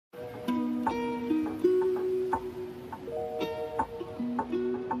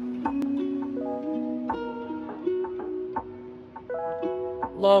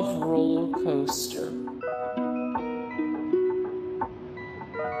Love roller coaster.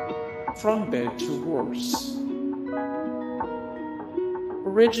 From bed to worse.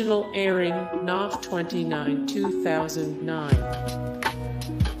 Original airing Nov 29, 2009.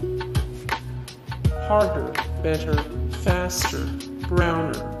 Harder, better, faster,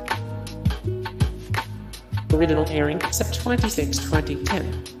 browner. Original airing Sept 26,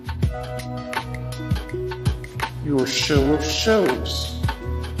 2010. Your show of shows.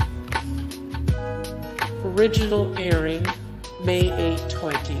 Original airing May 8,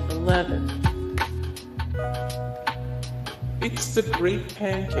 2011. It's the Great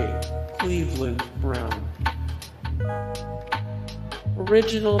Pancake, Cleveland Brown.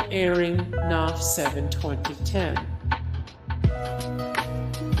 Original airing Nov 7, 2010.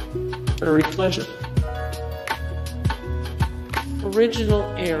 Very pleasure. Original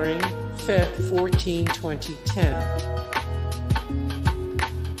airing Feb 14, 2010.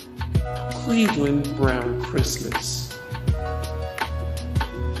 Cleveland Brown Christmas.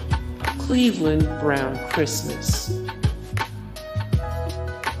 Cleveland Brown Christmas.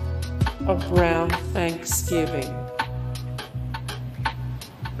 A Brown Thanksgiving.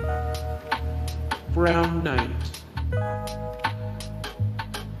 Brown Night.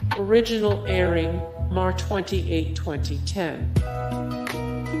 Original airing March 28, 2010.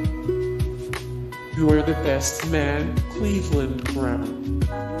 You are the best man, Cleveland Brown.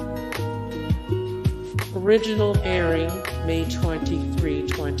 Original airing May 23,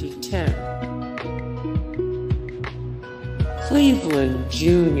 2010. Cleveland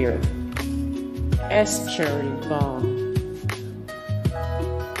Jr. S. Cherry Bomb.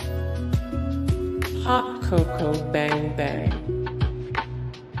 Hot Cocoa Bang Bang.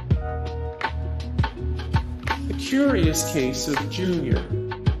 A Curious Case of Junior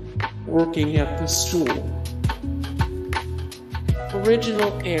Working at the Stool.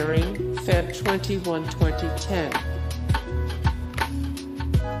 Original airing Feb 21, 2010.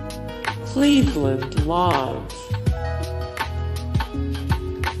 Cleveland Live.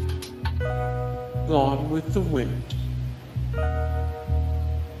 Gone with the Wind.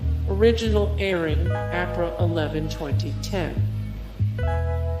 Original airing April 11, 2010.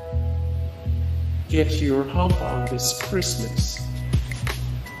 Get your hump on this Christmas.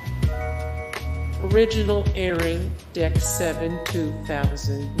 Original airing Dec 7,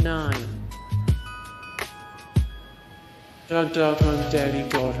 2009. Doggone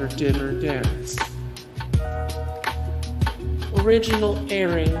Daddy-Daughter Dinner Dance. Original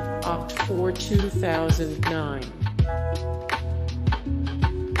airing Oct 4, 2009.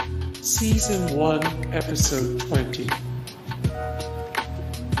 Season 1, Episode 20.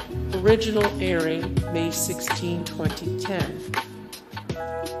 Original airing May 16, 2010.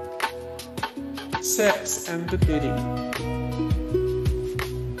 Sex and the Bidding.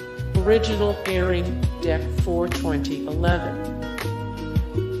 Original airing Dec 4, 2011.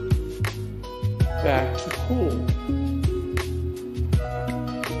 Back to Cool.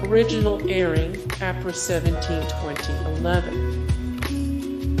 Original airing April 17,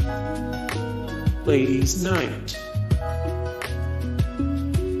 2011. Ladies' Night.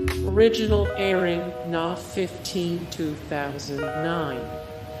 Original airing Nov 15, 2009.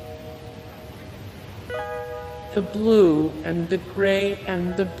 The Blue and the Gray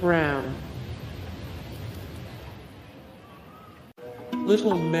and the Brown.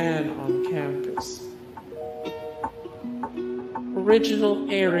 Little Man on Campus. Original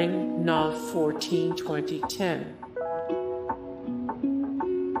airing Nov 14, 2010.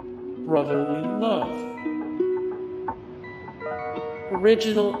 Brotherly Love.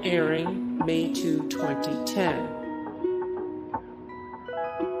 Original airing May 2, 2010.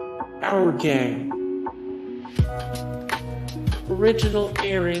 Our Gang. Original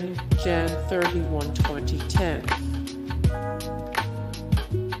airing Jan 31, 2010.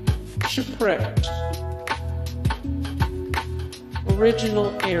 Shipwrecked.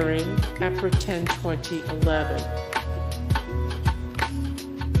 Original airing April 10, 2011.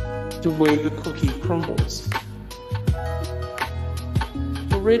 The Way the Cookie Crumbles.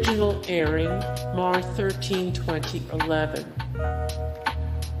 Original airing March 13, 2011.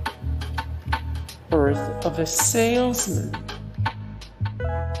 Birth of a Salesman.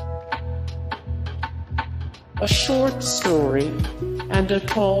 A short story and a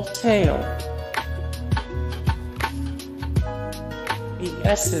tall tale. The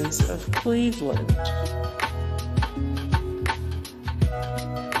Essence of Cleveland.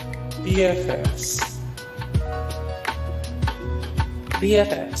 BFFs.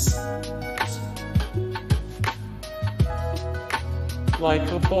 BFFs. Like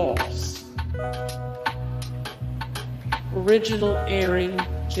a Boss. Original airing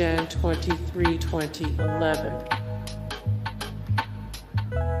Jan 23, 2011.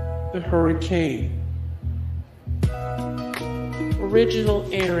 The Hurricane. Original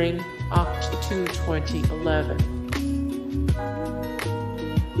airing Oct. 2, 2011.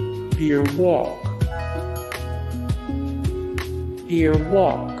 Dear Walk. Dear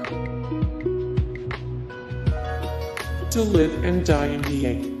Walk. To live and die in the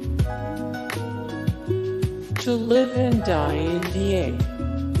air. To live and die in the air.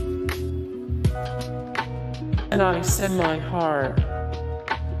 And I send my heart.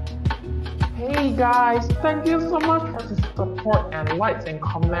 Hey guys, thank you so much for the support and likes and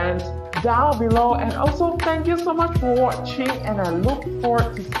comments down below, and also thank you so much for watching, and I look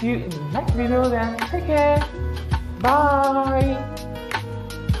forward to see you in the next video. Then take care, bye.